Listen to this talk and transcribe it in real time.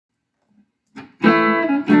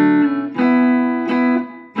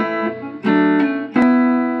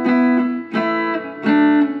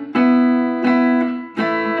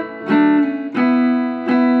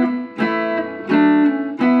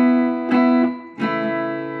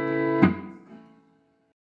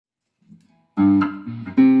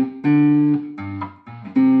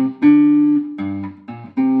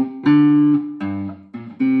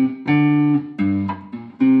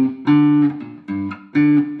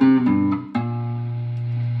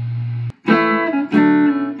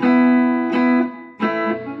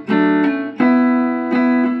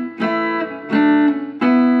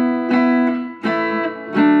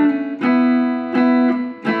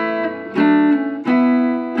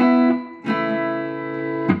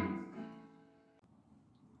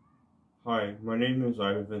name is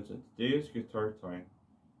Ivan Vincent. Today is guitar time.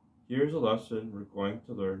 Here's a lesson we're going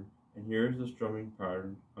to learn, and here's the strumming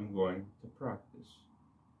pattern I'm going to practice.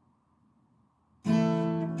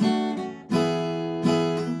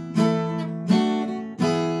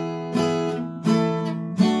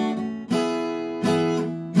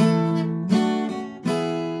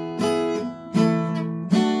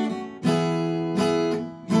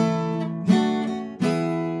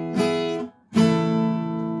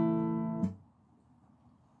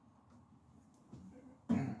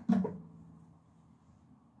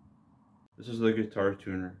 This is the guitar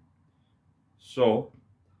tuner. So,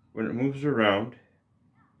 when it moves around,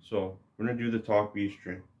 so we're going to do the top E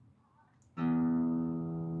string.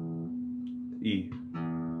 E.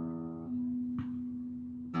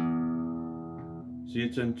 See,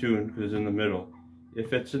 it's in tune because it's in the middle.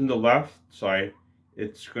 If it's in the left side,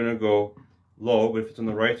 it's going to go low, but if it's on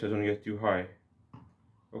the right side, it's going to get too high.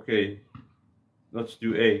 Okay, let's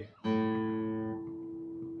do A.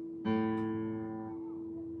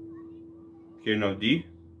 Okay, now D.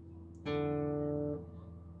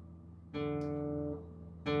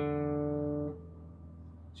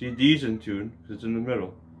 See, D's in tune because it's in the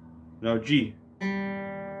middle. Now G.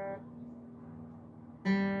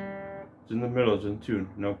 It's in the middle, it's in tune.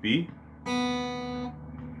 Now B.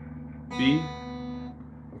 B.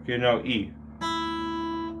 Okay, now E.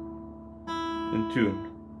 In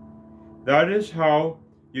tune. That is how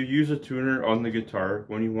you use a tuner on the guitar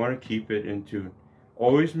when you want to keep it in tune.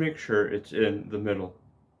 Always make sure it's in the middle.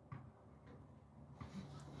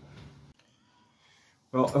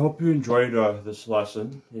 Well, I hope you enjoyed this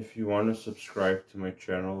lesson. If you want to subscribe to my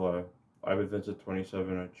channel,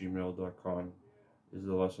 ivanvincent27@gmail.com is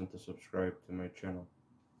the lesson to subscribe to my channel.